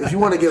 If you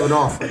want to give an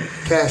offering,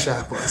 Cash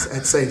App us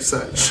at Save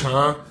Such.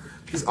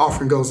 This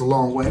offering goes a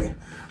long way.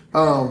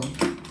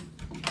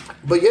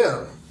 But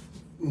yeah,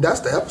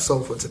 that's the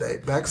episode for today,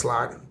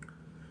 backsliding.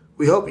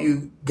 We hope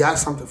you got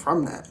something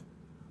from that.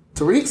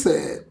 Tariq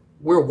said,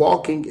 we're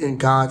walking in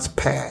God's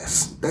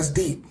past. That's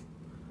deep.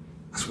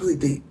 That's really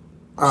deep.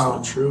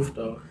 It's the truth,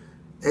 though.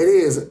 It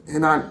is.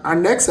 And our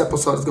next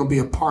episode is going to be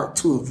a part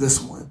 2 of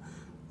this one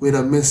with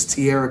Miss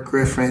Tierra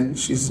Griffin.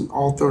 She's an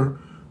author,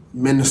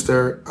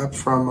 minister up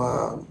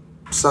from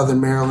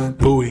Southern Maryland.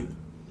 Bowie,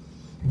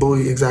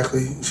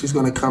 exactly. She's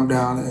going to come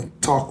down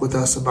and talk with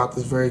us about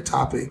this very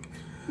topic,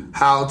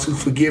 how to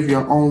forgive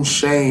your own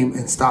shame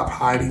and stop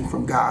hiding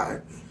from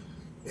God.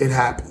 It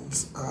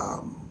happens.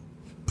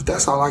 But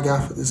that's all I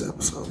got for this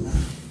episode,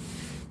 man.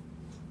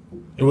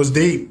 It was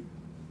deep.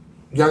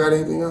 Y'all got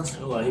anything else? I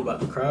feel like he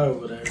about to cry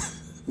over there.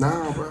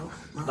 Nah, bro.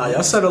 Nah,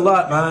 y'all said a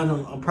lot, man.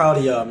 I'm proud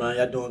of y'all, man.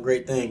 Y'all doing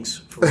great things.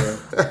 For real.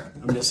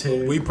 I'm just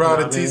here. We proud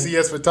of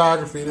TCS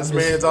Photography. This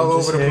man's all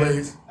over the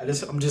place.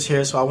 I'm just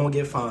here so I won't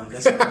get fined.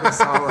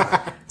 That's all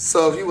right.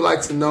 So if you would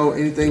like to know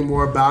anything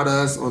more about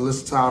us or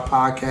listen to our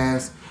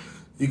podcast,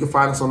 you can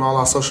find us on all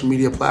our social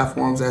media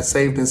platforms at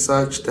Saved and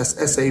Such. That's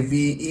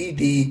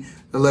SAVED,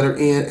 the letter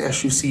N,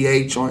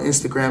 SUCH on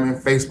Instagram and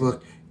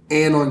Facebook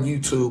and on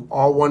YouTube,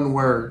 all one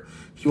word.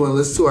 If you want to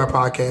listen to our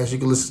podcast, you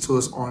can listen to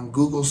us on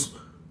Google's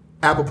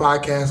Apple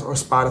Podcasts or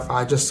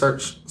Spotify. Just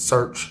search.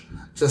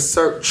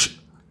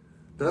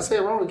 Did I say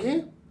it wrong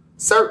again?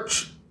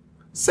 Search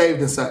Saved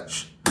and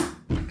Such.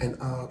 And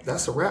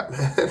that's a wrap,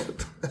 man.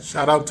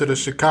 Shout out to the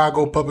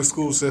Chicago public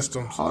school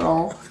systems. Hold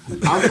on.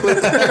 I'm Cliff.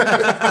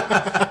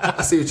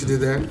 I see what you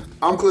did there.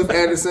 I'm Cliff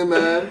Anderson,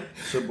 man.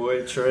 It's your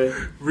boy Trey.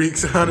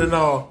 Reeks on and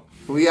all.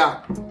 We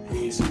out.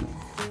 Peace.